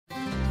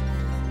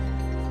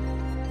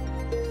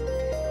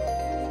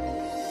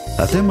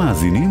אתם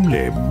מאזינים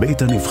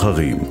לבית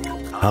הנבחרים,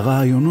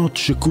 הרעיונות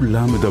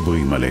שכולם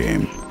מדברים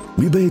עליהם,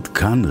 מבית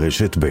כאן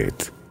רשת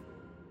בית.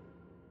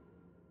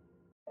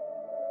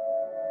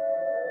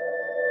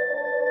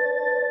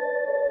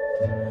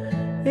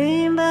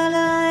 אם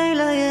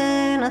בלילה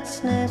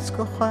ינצנץ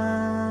כוכב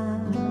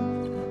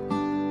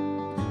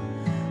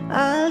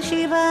על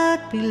שבעת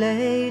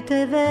פילי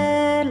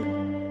תבל,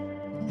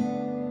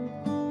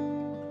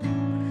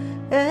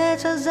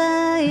 עץ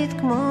הזית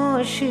כמו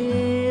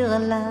שיר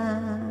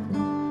עליו,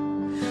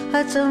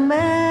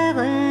 הצמרת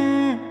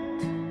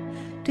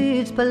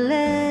תתפלל.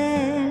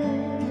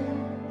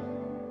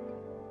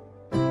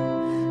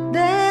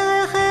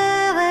 דרך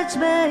ארץ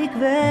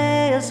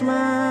בעקבי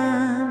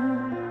הזמן,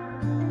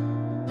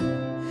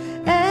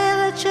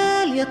 ארץ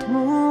של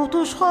יתמות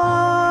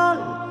ושכול,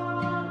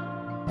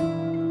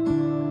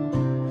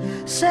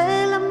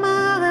 סלע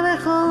מר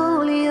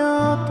יכול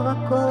להיות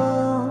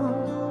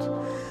רכות,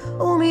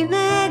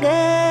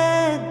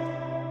 ומנגד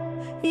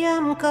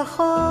ים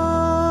כחול.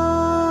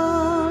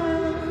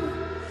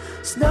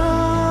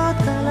 שדות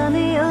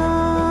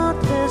כלניות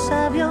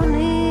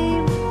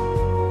וסביונים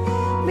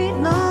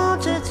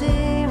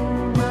מתנוצצים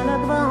על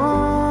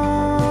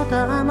הגבעות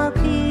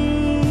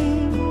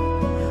העמקים,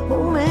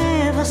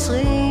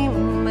 ומבשרים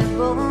את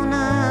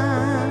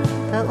בונת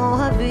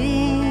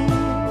האוהבים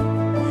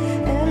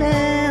אל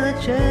ארץ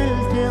של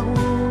טירוף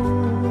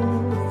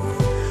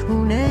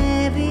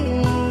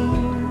ונביאים.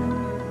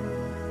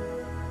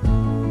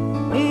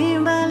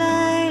 אם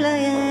בלילה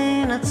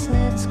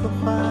ינצנץ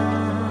כוכב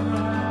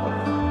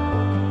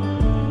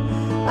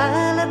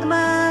על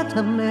אדמת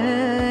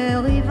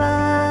המריבה,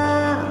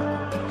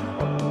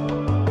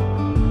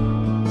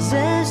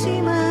 זה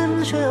סימן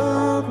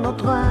שעוד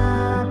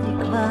נותרה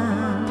תקווה,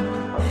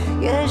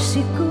 יש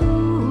סיכוי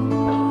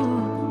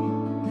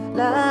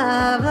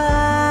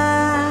לאהבה.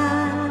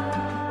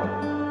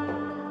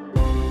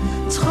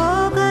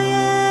 צחוק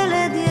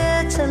הילד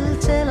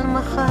יצלצל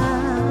מחר,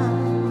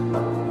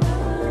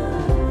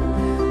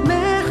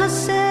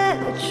 מכסה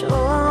את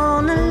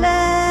שעון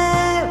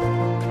הלב,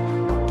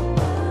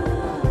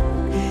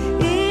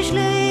 איש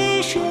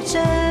לאיש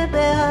יצא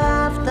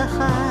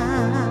בהבטחה,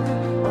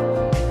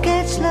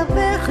 קץ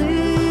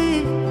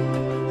לבכי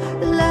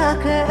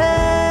לכאב.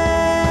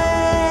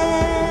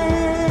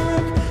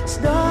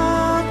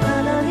 שדות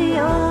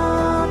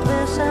כלניות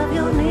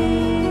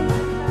וסביונים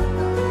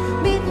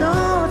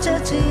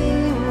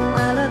מתנוצצים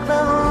על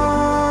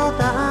הגבעות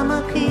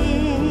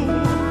העמקים,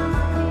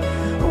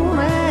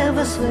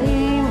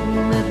 ומבשרים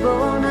את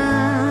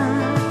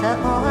בונת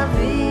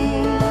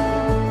האוהבים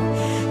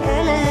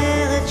אל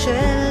ארץ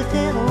של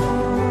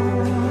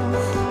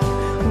טירוף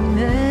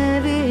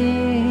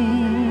ונביאים.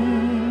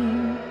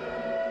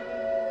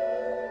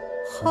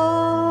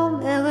 חום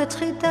ארץ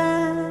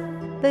חיטה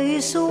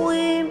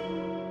בייסורים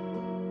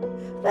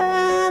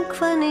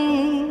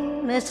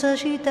והגפנים, נס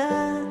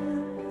השיטה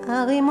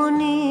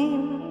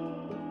הרימונים,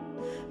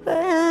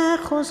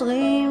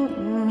 וחוזרים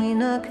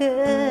מן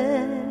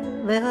הכאב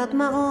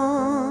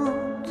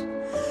והדמעות,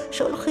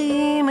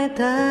 שולחים את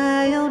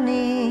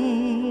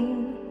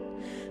היונים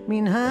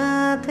מן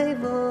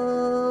התיבות.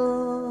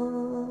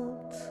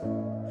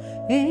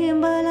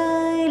 אם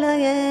בלילה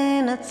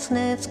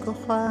ינצנץ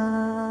כוכב.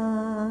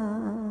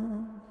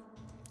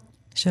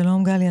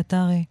 שלום גלי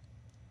עטרי.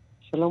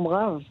 שלום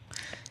רב.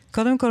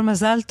 קודם כל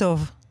מזל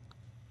טוב.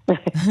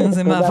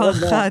 זה מעבר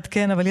חד,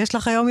 כן, אבל יש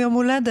לך היום יום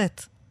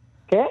הולדת.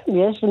 כן,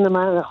 יש,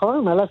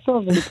 נכון, מה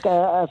לעשות,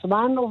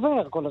 הזמן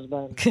עובר כל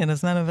הזמן. כן,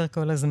 הזמן עובר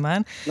כל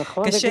הזמן.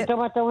 נכון,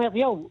 ופתאום אתה אומר,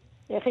 יום,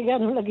 איך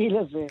הגענו לגיל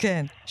הזה?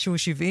 כן, שהוא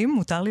 70,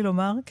 מותר לי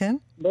לומר, כן?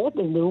 בטח,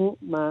 נו,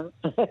 מה?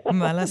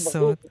 מה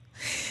לעשות?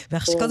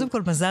 ועכשיו קודם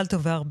כל מזל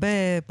טוב, והרבה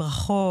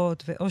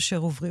ברכות,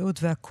 ואושר ובריאות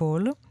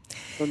והכל.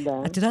 תודה.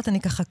 את יודעת, אני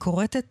ככה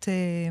קוראת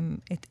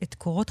את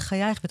קורות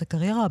חייך, ואת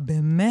הקריירה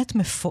הבאמת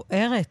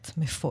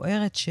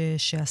מפוארת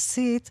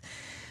שעשית,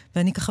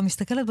 ואני ככה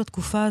מסתכלת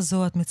בתקופה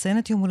הזו, את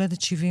מציינת יום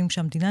הולדת 70,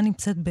 כשהמדינה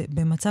נמצאת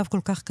במצב כל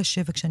כך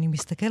קשה, וכשאני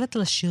מסתכלת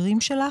על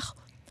השירים שלך,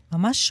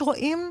 ממש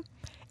רואים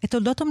את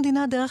תולדות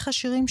המדינה דרך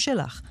השירים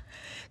שלך.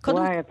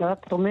 וואי,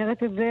 את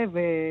אומרת את זה,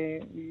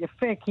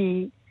 ויפה,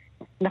 כי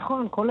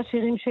נכון, כל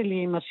השירים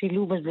שלי עם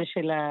השילוב הזה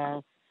של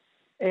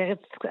הארץ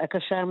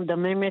הקשה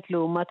המדממת,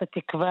 לעומת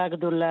התקווה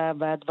הגדולה,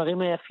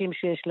 והדברים היפים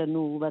שיש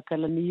לנו,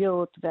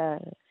 והכלניות,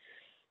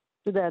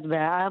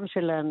 והעם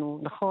שלנו,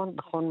 נכון,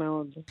 נכון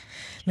מאוד.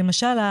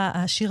 למשל,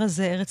 השיר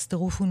הזה, ארץ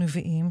טירוף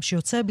ונביאים,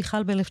 שיוצא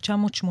בכלל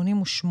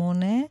ב-1988,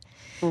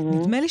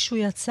 נדמה לי שהוא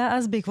יצא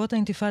אז בעקבות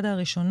האינתיפאדה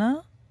הראשונה?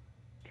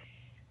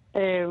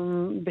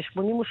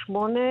 ב-88...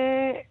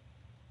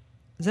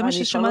 זה מה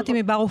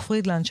ששמעתי מבר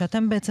ופרידלנד,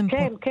 שאתם בעצם...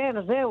 כן, כן,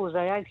 זהו,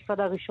 זה היה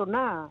האינתיפאדה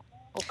הראשונה.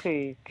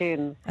 אוקיי, כן.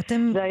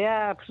 זה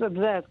היה,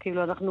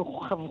 כאילו, אנחנו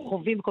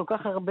חווים כל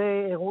כך הרבה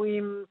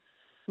אירועים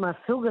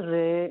מהסוג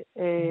הזה,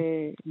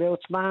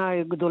 בעוצמה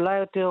גדולה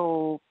יותר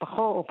או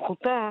פחות או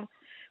פחותה,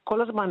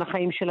 כל הזמן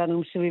החיים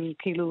שלנו סביב,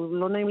 כאילו,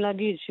 לא נעים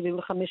להגיד,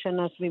 75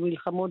 שנה סביב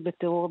מלחמות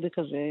בטרור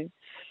וכזה,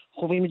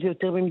 חווים את זה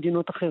יותר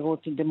במדינות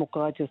אחרות,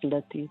 דמוקרטיות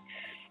לדעתי.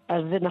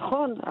 אז זה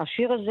נכון,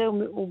 השיר הזה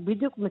הוא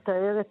בדיוק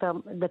מתאר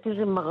לדעתי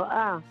זה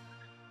מראה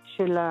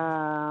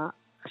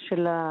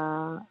של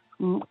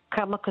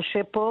כמה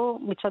קשה פה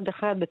מצד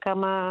אחד,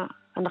 וכמה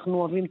אנחנו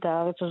אוהבים את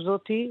הארץ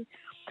הזאת,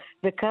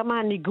 וכמה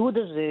הניגוד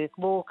הזה,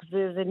 כמו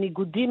זה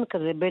ניגודים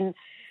כזה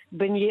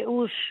בין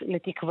ייאוש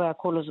לתקווה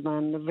כל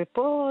הזמן.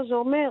 ופה זה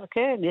אומר,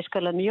 כן, יש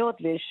כלניות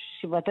ויש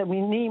שבעת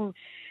המינים,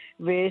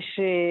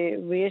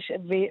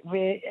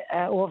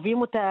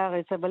 ואוהבים אותה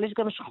הארץ, אבל יש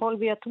גם שכול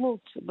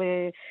ויתמות,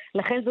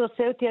 ולכן זה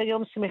עושה אותי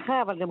היום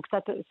שמחה, אבל גם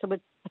קצת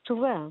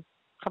עצובה.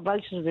 חבל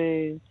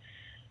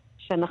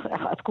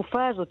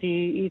שהתקופה הזאת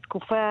היא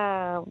תקופה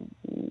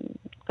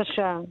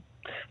קשה.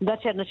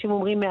 יודעת שאנשים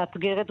אומרים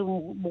מאתגרת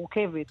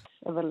ומורכבת,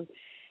 אבל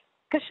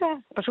קשה,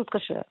 פשוט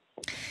קשה.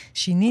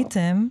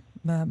 שיניתם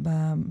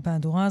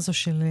בהדורה הזו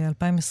של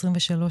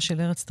 2023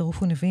 של ארץ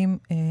טירוף ונביאים,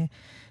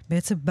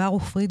 בעצם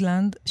ברוך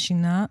פרידלנד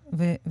שינה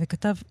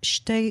וכתב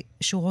 2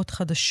 שורות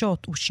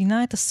חדשות. הוא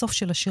שינה את הסוף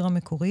של השיר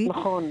המקורי.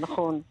 נכון,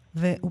 נכון.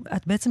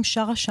 ואת בעצם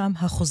שרה שם,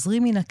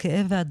 החוזרים מן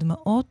הכאב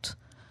והדמעות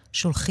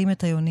שולחים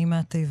את היונים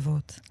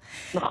מהתיבות.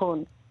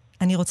 נכון.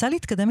 אני רוצה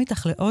להתקדם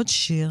איתך לעוד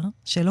שיר,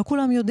 שלא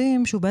כולם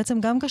יודעים שהוא בעצם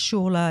גם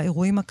קשור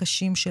לאירועים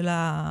הקשים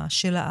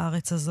של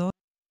הארץ הזאת.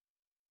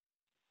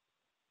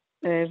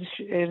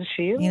 איזה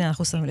שיר? הנה,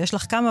 אנחנו שמים, יש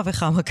לך כמה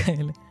וכמה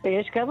כאלה.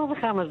 יש כמה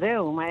וכמה,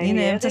 זהו.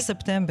 הנה, אמצע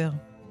ספטמבר.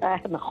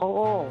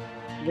 נכון,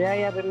 זה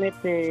היה באמת,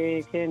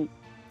 כן,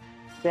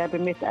 זה היה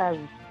באמת אז.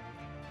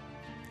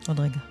 עוד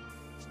רגע.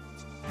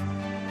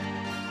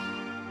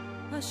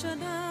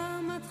 השנה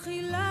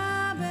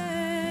מתחילה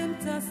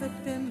באמצע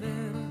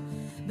ספטמבר,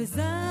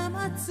 בזעם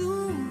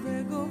עצום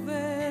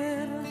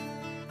וגובר,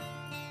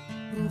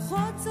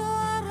 רוחות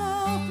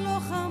סוערות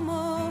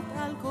לוחמות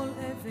על כל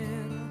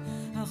עבר,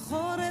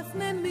 החורף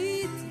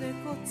ממית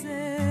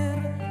וקוצר.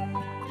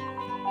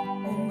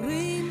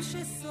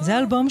 זה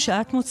אלבום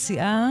שאת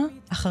מוציאה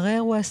אחרי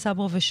אירועי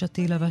סברו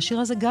ושתילה, והשיר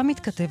הזה גם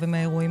מתכתב עם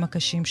האירועים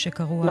הקשים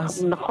שקרו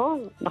אז. נכון,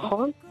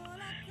 נכון.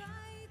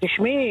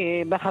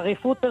 תשמעי,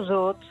 בחריפות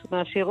הזאת,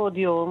 מהשיר עוד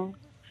יום,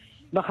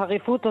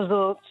 בחריפות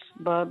הזאת,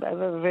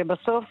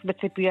 ובסוף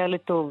בציפייה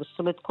לטוב. זאת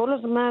אומרת, כל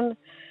הזמן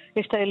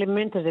יש את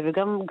האלמנט הזה,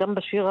 וגם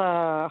בשיר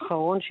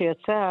האחרון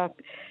שיצא,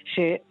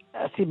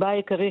 שהסיבה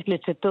העיקרית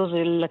לצאתו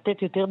זה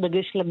לתת יותר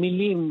דגש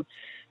למילים,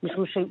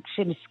 משום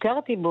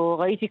שכשנזכרתי בו,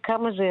 ראיתי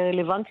כמה זה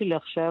רלוונטי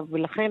לעכשיו,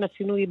 ולכן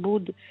עשינו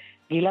עיבוד,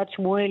 גלעד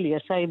שמואלי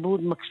עשה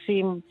עיבוד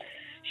מקסים,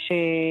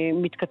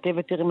 שמתכתב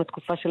יותר עם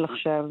התקופה של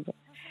עכשיו.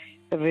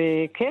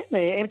 וכן,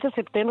 אמצע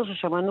ספטמבר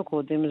ששמענו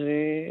קודם, זה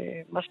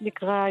מה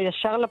שנקרא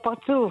ישר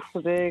לפרצוף,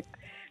 זה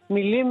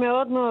מילים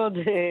מאוד מאוד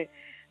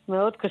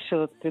מאוד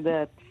קשות, את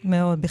יודעת.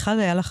 מאוד, בכלל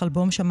היה לך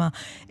אלבום שמה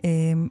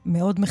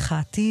מאוד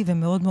מחאתי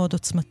ומאוד מאוד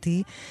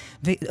עוצמתי,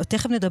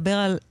 ותכף נדבר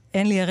על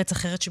אין לי ארץ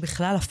אחרת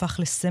שבכלל הפך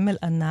לסמל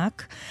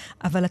ענק,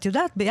 אבל את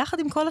יודעת, ביחד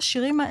עם כל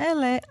השירים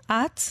האלה,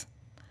 את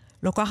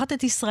לוקחת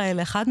את ישראל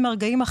לאחד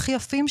מהרגעים הכי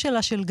יפים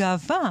שלה של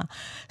גאווה.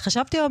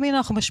 חשבתי היום,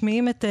 אנחנו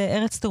משמיעים את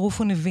ארץ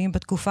טירוף ונביאים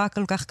בתקופה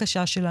כל כך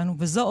קשה שלנו,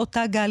 וזו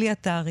אותה גלי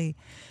עטרי,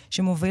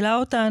 שמובילה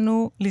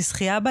אותנו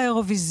לזכייה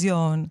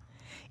באירוויזיון,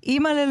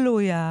 עם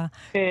הללויה,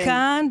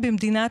 כאן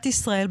במדינת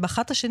ישראל,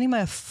 באחת השנים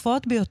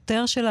היפות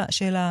ביותר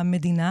של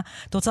המדינה.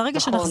 את רוצה רגע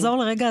שנחזור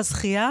לרגע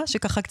הזכייה,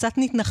 שככה קצת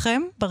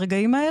נתנחם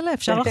ברגעים האלה?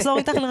 אפשר לחזור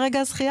איתך לרגע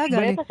הזכייה,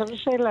 גלי? בטח, זו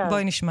שאלה.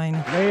 בואי נשמע,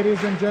 הנה.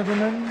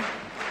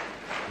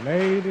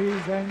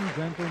 Ladies and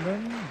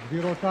gentlemen,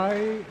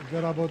 גבירותיי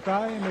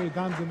ורבותיי,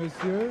 mesdames et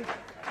messieurs,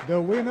 the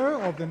winner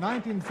of the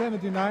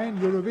 1979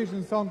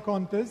 Eurovision Song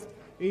Contest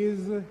is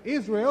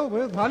Israel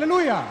with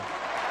Hallelujah.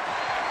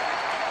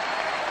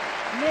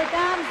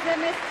 Mesdames et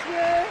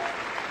messieurs,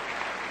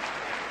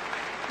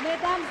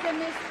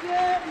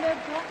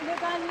 le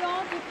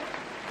gagnant du...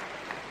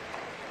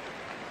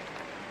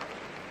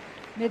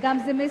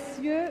 Mesdames et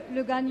messieurs,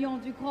 le gagnant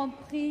du Grand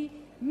Prix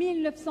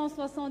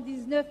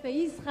 1979 est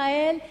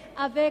Israël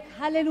avec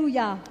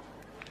Alléluia.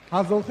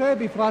 הזוכה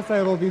בפרס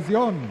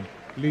האירוויזיון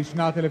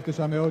לשנת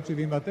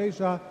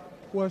 1979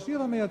 הוא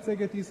השיר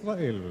המייצג את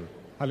ישראל,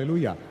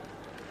 הללויה.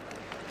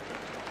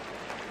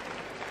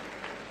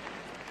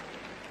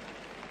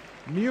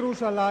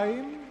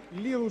 מירושלים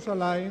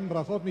לירושלים,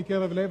 ברכות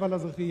מקרב לב על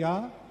הזכייה.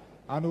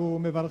 אנו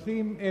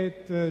מברכים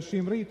את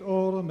שמרית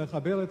אור,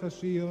 מחברת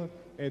השיר,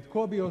 את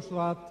קובי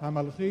אושרת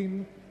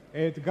המלחין,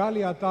 את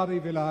גלי עטרי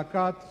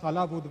ולהקת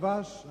חלב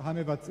ודבש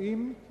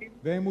המבצעים,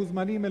 והם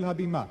מוזמנים אל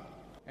הבימה.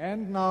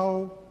 And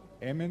now,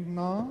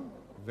 maintenant,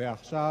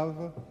 ועכשיו,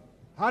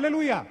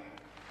 הללויה!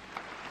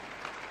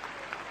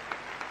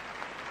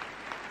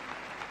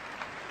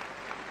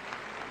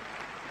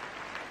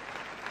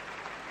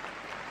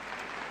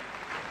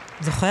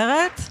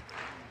 זוכרת?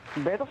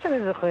 בטח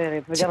שאני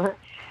זוכרת, וגם,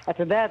 את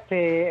יודעת,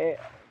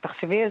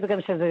 תחשבי על זה גם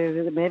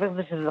שזה, מעבר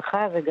לזה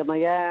שזכה, זה גם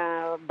היה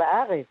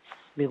בארץ,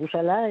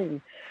 בירושלים.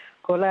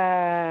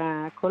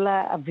 כל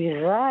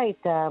האווירה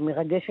הייתה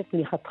מרגשת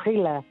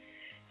מלכתחילה,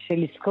 של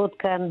לזכות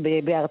כאן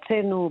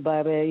בארצנו,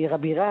 בעיר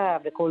הבירה,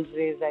 וכל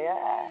זה, זה היה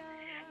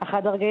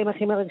אחד הרגעים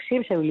הכי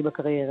מרגשים שהיו לי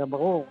בקריירה,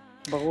 ברור.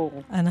 ברור.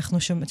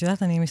 את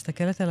יודעת, אני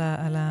מסתכלת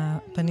על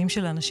הפנים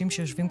של האנשים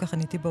שיושבים ככה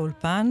איתי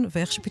באולפן,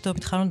 ואיך שפתאום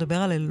התחלנו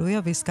לדבר על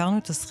הללויה והזכרנו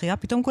את הזכייה,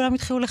 פתאום כולם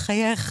התחילו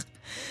לחייך.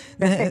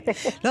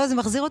 לא, זה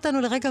מחזיר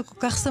אותנו לרגע כל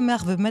כך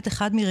שמח, ובאמת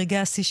אחד מרגעי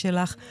השיא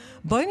שלך.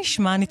 בואי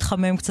נשמע,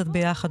 נתחמם קצת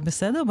ביחד,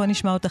 בסדר? בואי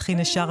נשמע אותך,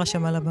 הנה שרה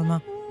שם על הבמה.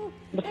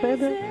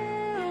 בסדר.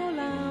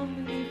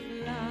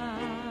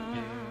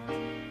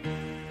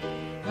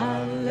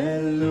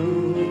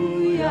 הללויה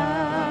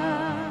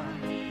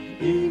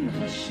עם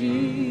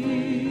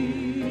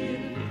השיר,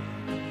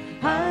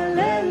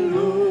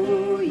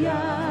 הללויה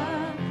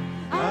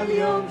על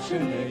יום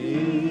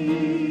שמאיר,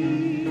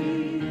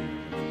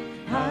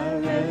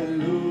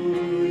 הללויה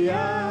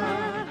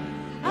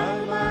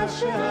על מה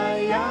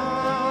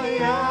שהיה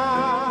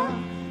היה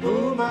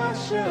ומה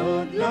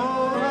שעוד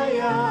לא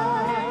היה.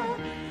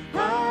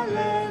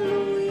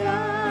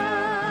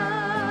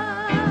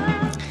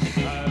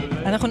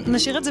 אנחנו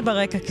נשאיר את זה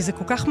ברקע, כי זה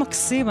כל כך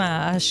מקסים,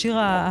 השיר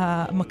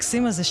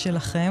המקסים הזה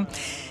שלכם.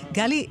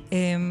 גלי,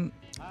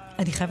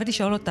 אני חייבת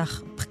לשאול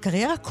אותך,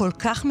 קריירה כל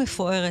כך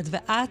מפוארת,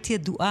 ואת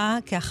ידועה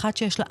כאחת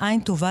שיש לה עין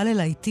טובה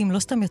ללהיטים, לא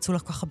סתם יצאו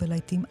לך ככה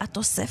בלהיטים, את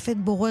אוספת,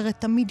 בוררת,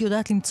 תמיד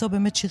יודעת למצוא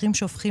באמת שירים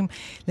שהופכים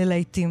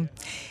ללהיטים.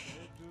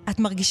 את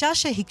מרגישה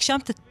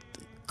שהגשמת את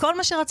כל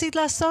מה שרצית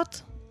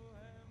לעשות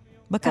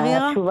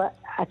בקריירה?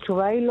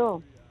 התשובה היא לא.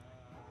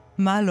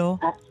 מה לא?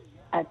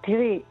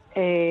 תראי,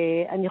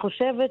 אני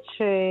חושבת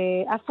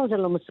שאף פעם זה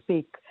לא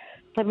מספיק.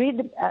 תמיד,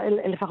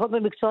 לפחות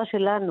במקצוע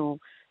שלנו,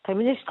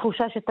 תמיד יש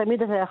תחושה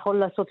שתמיד אתה יכול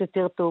לעשות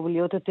יותר טוב,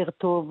 להיות יותר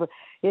טוב,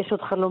 יש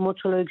עוד חלומות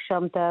שלא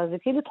הגשמת, זה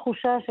כאילו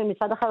תחושה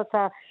שמצד אחד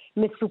אתה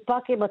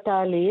מסופק עם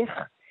התהליך,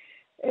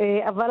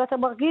 אבל אתה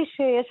מרגיש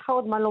שיש לך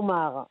עוד מה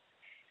לומר,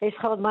 יש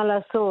לך עוד מה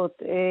לעשות,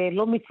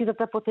 לא מיצית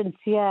את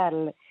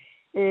הפוטנציאל.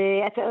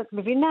 את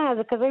מבינה,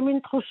 זה כזה מין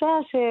תחושה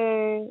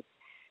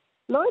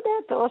לא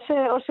יודעת,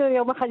 או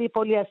שיום אחד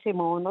ייפול לי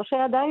הסימון, או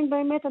שעדיין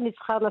באמת אני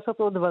צריכה לעשות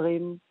עוד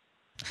דברים.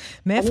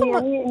 מאיפה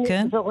אני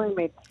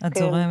זורמת. את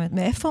זורמת.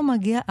 מאיפה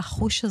מגיע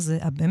החוש הזה?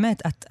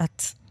 באמת,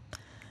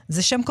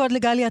 זה שם קוד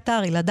לגלי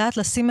עטרי, לדעת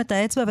לשים את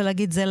האצבע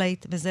ולהגיד זה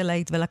להיט וזה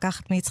להיט,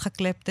 ולקחת מיצחק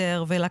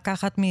קלפטר,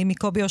 ולקחת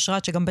מקובי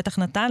אושרת, שגם בטח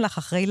נתן לך,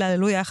 אחראי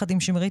להללויה יחד עם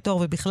שמרית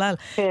אור, ובכלל,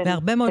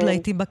 והרבה מאוד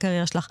להיטים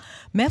בקריירה שלך.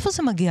 מאיפה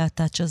זה מגיע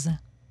הטאץ' הזה?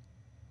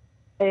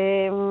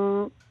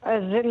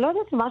 אז לא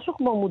יודעת, משהו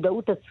כמו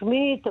מודעות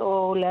עצמית,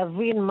 או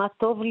להבין מה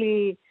טוב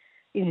לי,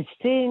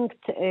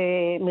 אינסטינקט,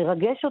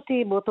 מרגש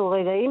אותי באותו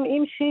רגע.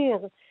 אם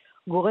שיר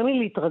גורם לי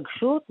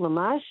להתרגשות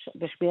ממש,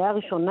 בשמיעה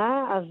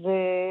הראשונה, אז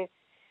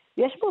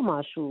יש פה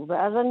משהו.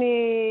 ואז אני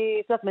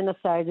קצת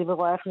מנסה את זה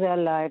ורואה איך זה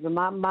עליי,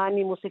 ומה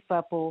אני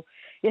מוסיפה פה.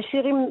 יש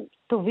שירים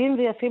טובים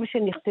ויפים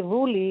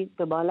שנכתבו לי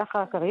במהלך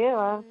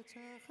הקריירה,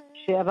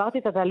 שעברתי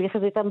את התהליך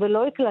הזה איתם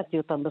ולא הקלטתי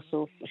אותם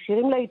בסוף.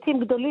 שירים להיטים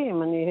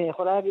גדולים, אני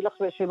יכולה להגיד לך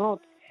בשמות,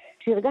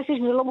 שהרגשתי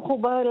שזה לא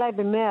מחובר אליי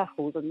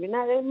ב100%. אני מבינה,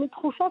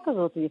 מתחושה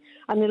כזאת.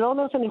 אני לא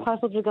אומרת שאני יכולה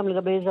לעשות את זה גם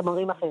לגבי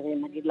זמרים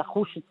אחרים, נגיד,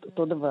 לחוש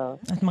אותו דבר.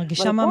 את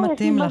מרגישה מה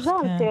מתאים לך.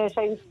 אבל פה יש לי מזל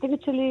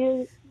שהאינסטינקט שלי,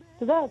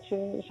 את יודעת,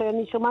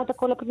 שאני שומעת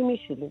הקול הפנימי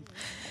שלי.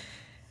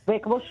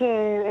 וכמו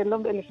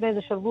שלפני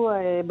איזה שבוע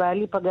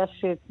בעלי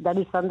פגש את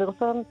דני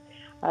סנדרסון,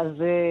 אז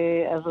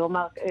הוא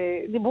אמר,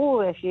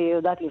 דיברו שהיא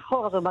יודעת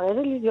לבחור, אז הוא אמר,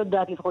 איזה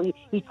יודעת לבחור?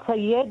 היא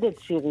ציידת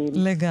שירים.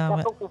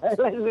 לגמרי.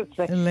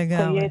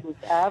 לגמרי.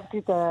 אהבתי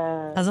את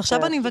ה... אז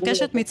עכשיו אני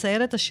מבקשת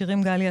מציידת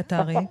השירים גלי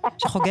עטרי,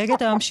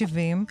 שחוגגת היום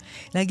 70,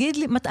 להגיד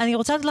לי, אני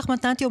רוצה לתת לך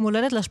מתנת יום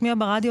הולדת להשמיע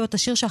ברדיו את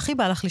השיר שהכי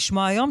בא לך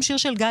לשמוע היום, שיר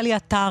של גלי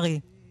עטרי.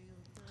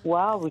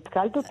 וואו,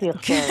 התקלת אותי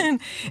עכשיו. כן,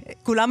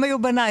 כולם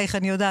היו בנייך,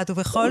 אני יודעת,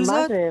 ובכל זאת...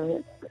 מה זה?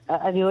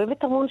 אני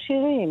אוהבת המון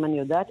שירים, אני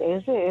יודעת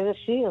איזה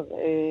שיר.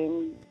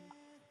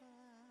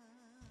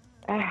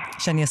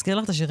 שאני אזכיר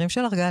לך את השירים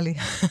שלך, גלי.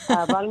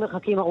 אבל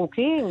מרחקים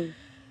ארוכים.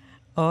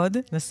 עוד?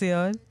 נסי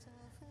עוד?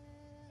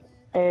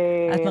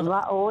 מה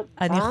עוד?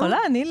 אני יכולה,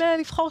 אני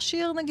לבחור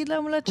שיר, נגיד,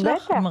 ליום הולדת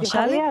שלך? בטח,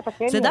 תחלי,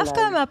 תקני זה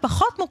דווקא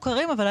מהפחות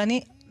מוכרים, אבל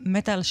אני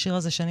מתה על השיר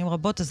הזה שנים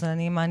רבות, אז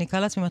אני מעניקה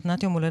לעצמי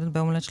מתנת יום הולדת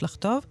ביום הולדת שלך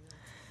טוב.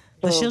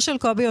 זה שיר של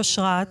קובי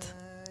אושרת.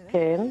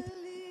 כן.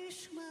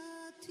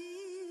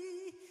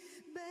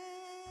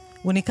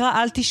 הוא נקרא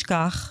אל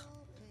תשכח.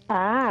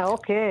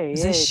 אוקיי.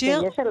 זה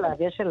שיר...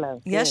 יש עליו.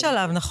 יש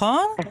עליו,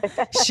 נכון?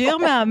 שיר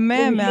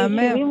מהמם, מהמם.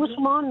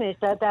 78,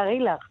 תארי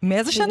לך.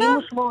 מאיזה שנה?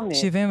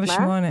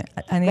 78.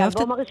 זה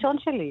האלבום הראשון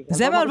שלי.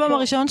 זה מהאלבום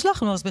הראשון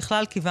שלך? נו, אז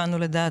בכלל כיוונו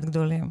לדעת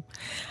גדולים.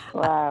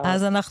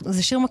 אז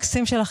זה שיר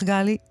מקסים שלך,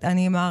 גלי.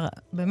 אני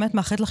באמת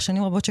מאחלת לך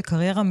שנים רבות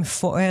שקריירה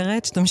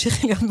מפוארת,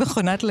 שתמשיכי להיות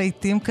מכונת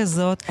להיטים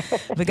כזאת,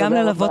 וגם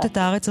ללוות את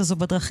הארץ הזו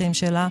בדרכים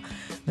שלה.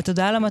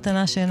 ותודה על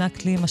המתנה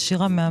שהענקת לי עם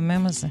השיר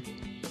המהמם הזה.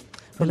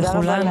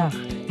 ולכולנו.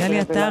 גלי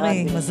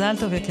עטרי, מזל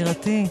טוב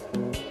יקירתי.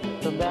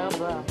 תודה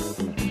רבה.